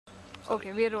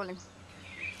Okay, we are rolling.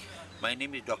 My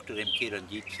name is Dr. MK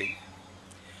Ranjitsinh.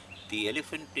 The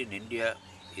elephant in India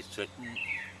is threatened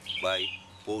by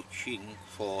poaching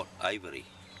for ivory.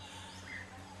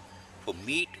 For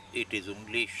meat, it is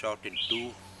only shot in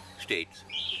two states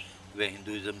where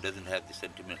Hinduism doesn't have the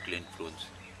sentimental influence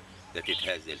that it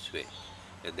has elsewhere,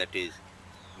 and that is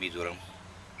Mizoram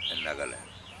and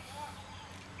Nagaland.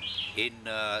 In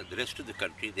the rest of the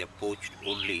country, they are poached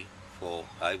only for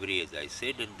ivory, as I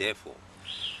said, and therefore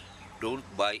don't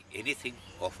buy anything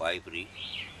of ivory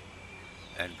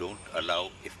and don't allow,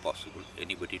 if possible,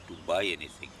 anybody to buy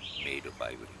anything made of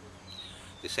ivory.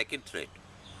 The second threat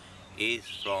is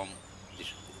from the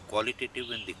qualitative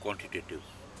and the quantitative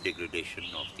degradation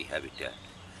of the habitat.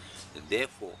 And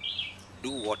therefore,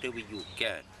 do whatever you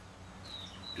can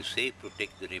to save,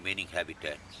 protect the remaining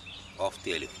habitat of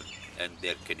the elephant and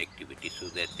their connectivity so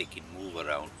that they can move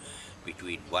around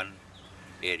between one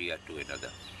area to another.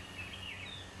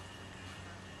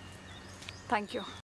 Thank you.